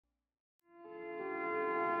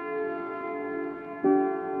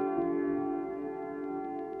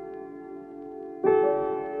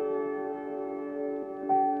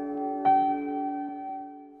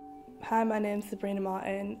Hi, my name's Sabrina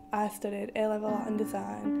Martin. I studied A-Level Art and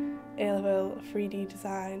Design, A-Level 3D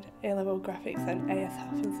Design, A-Level Graphics and AS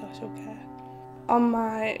Health and Social Care. On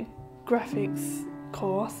my graphics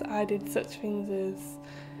course I did such things as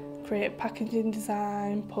create packaging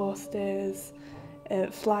design, posters,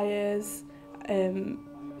 flyers,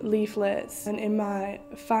 leaflets, and in my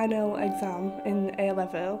final exam in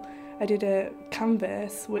A-Level I did a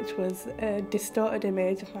canvas which was a distorted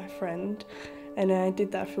image of my friend, and I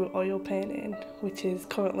did that through oil painting, which is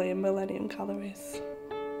currently in Millennium Galleries.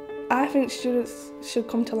 I think students should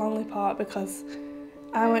come to Longley Park because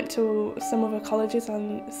I went to some other colleges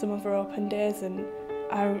on some other open days and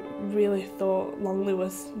I really thought Longley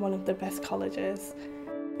was one of the best colleges,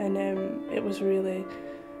 and it was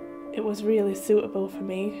really suitable for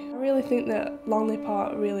me. I really think that Longley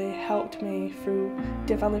Park really helped me through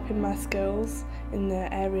developing my skills in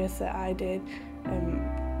the areas that I did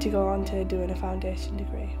to go on to doing a foundation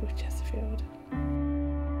degree with Chesterfield.